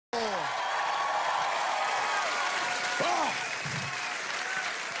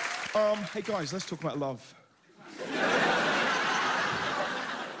Hey guys, let's talk about love.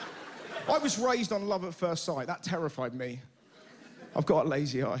 I was raised on love at first sight. That terrified me. I've got a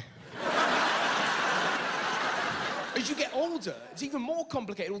lazy eye. As you get older, it's even more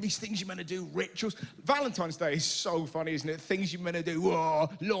complicated. All these things you're meant to do, rituals. Valentine's Day is so funny, isn't it? Things you're meant to do. Oh,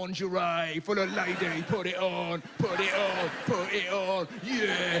 lingerie for the lady. Put it on, put it on, put it on.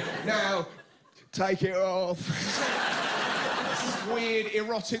 Yeah. Now, take it off. This is weird,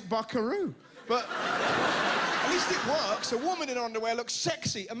 erotic buckaroo. But at least it works. A woman in underwear looks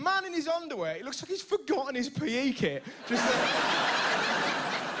sexy. A man in his underwear, it looks like he's forgotten his PE kit. Just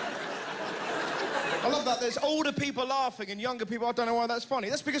I love that. There's older people laughing and younger people, I don't know why that's funny.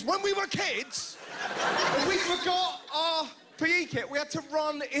 That's because when we were kids, if we forgot our PE kit, we had to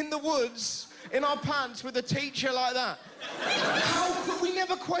run in the woods in our pants with a teacher like that. How could we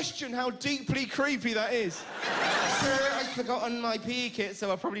never question how deeply creepy that is? Sir, I've forgotten my PE kit, so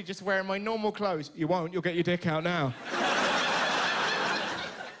I'll probably just wear my normal clothes. You won't, you'll get your dick out now.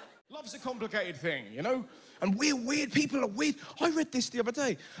 Love's a complicated thing, you know? And we're weird, people are weird. I read this the other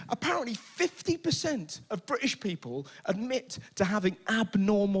day. Apparently 50% of British people admit to having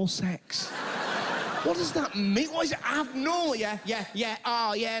abnormal sex. What does that mean? Why is it abnormal? Yeah.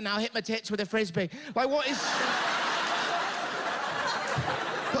 Oh, yeah, now hit my tits with a Frisbee. Like, what is...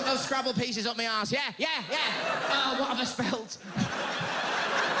 Put those Scrabble pieces up my arse. Yeah. Oh, what have I spelt?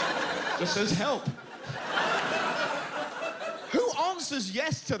 Just says help. Who answers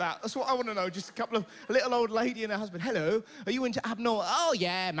yes to that? That's what I want to know. Just a couple of... A little old lady and her husband. Hello, are you into abnormal... Oh,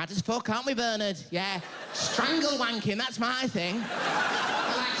 yeah, mad as fuck, aren't we, Bernard? Yeah. Strangle wanking, that's my thing.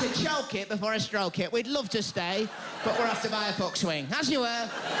 I like to choke it before I stroke it. We'd love to stay, but we're off to buy a fuck swing. As you were.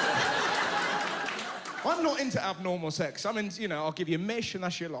 I'm not into abnormal sex. I'm into, you know, I'll give you a mish and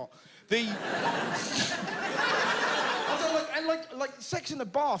that's your lot. The... Like sex in the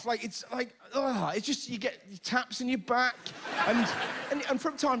bath, like, it's like, it's just, you get taps in your back, and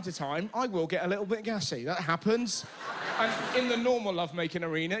from time to time, I will get a little bit gassy. That happens. And in the normal lovemaking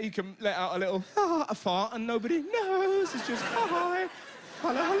arena, you can let out a little, a fart, and nobody knows. It's just, hi,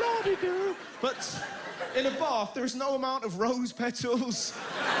 hello-de-do. But in a bath, there is no amount of rose petals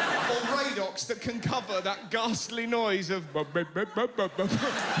or Radox that can cover that ghastly noise of...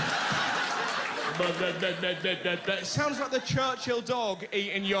 It sounds like the Churchill dog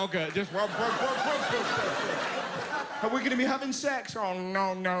eating yogurt. Just... Are we going to be having sex? Oh,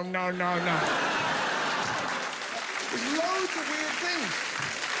 no. There's loads of weird things.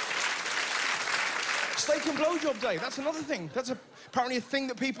 Steak and blowjob day, that's another thing. That's apparently a thing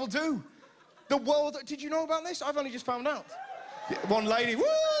that people do. The world... Did you know about this? I've only just found out. One lady, woo!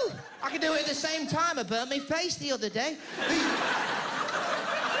 I could do it at the same time. I burnt my face the other day.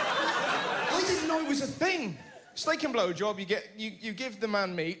 I didn't know it was a thing. Steak and blowjob, you give the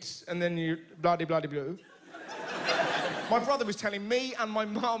man meat, and then you bloody-bloody-blue. My brother was telling me and my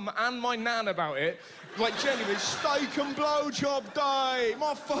mum and my nan about it. Like, genuinely, steak and blowjob day,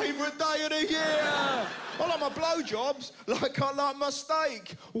 my favourite day of the year. I like my blowjobs like I like my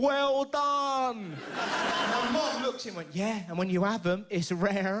steak. Well done. My mum looked at him and went, yeah, and when you have them, it's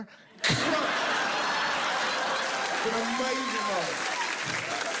rare. It's an amazing moment.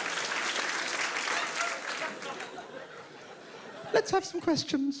 Let's have some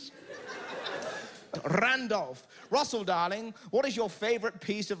questions. Randolph. Russell, darling, what is your favourite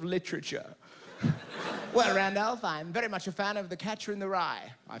piece of literature? Well, Randolph, I'm very much a fan of The Catcher in the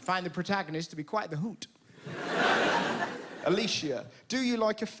Rye. I find the protagonist to be quite the hoot. Alicia, do you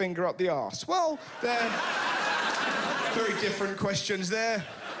like a finger up the arse? Well, they're very different questions there.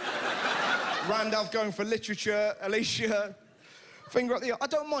 Randolph going for literature, Alicia, finger up the arse. I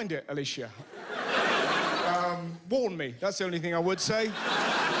don't mind it, Alicia. Warn me, that's the only thing I would say.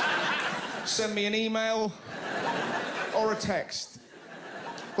 Send me an email or a text.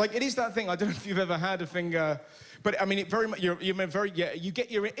 Like, it is that thing, I don't know if you've ever had a finger, but I mean, it very much, you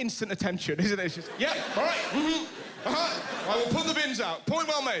get your instant attention, isn't it? It's just, yeah, all right, I will put the bins out, point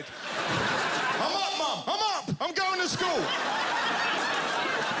well made. I'm up, Mum, I'm up, I'm going to school.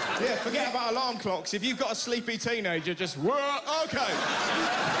 Yeah, forget about alarm clocks. If you've got a sleepy teenager, just, okay.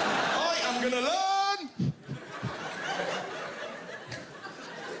 I am gonna learn.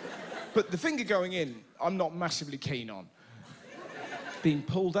 But the finger going in, I'm not massively keen on. Being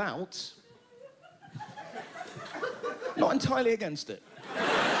pulled out, not entirely against it.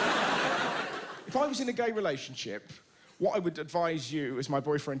 If I was in a gay relationship, what I would advise you as my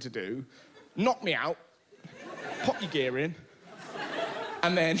boyfriend to do, knock me out, pop your gear in,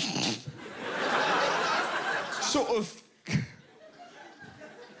 and then sort of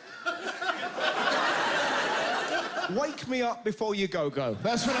Wake me up before you go-go.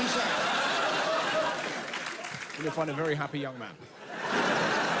 That's what I'm saying. You'll find a very happy young man.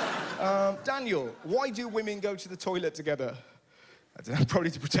 Daniel, why do women go to the toilet together? I don't know,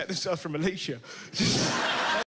 probably to protect themselves from Alicia.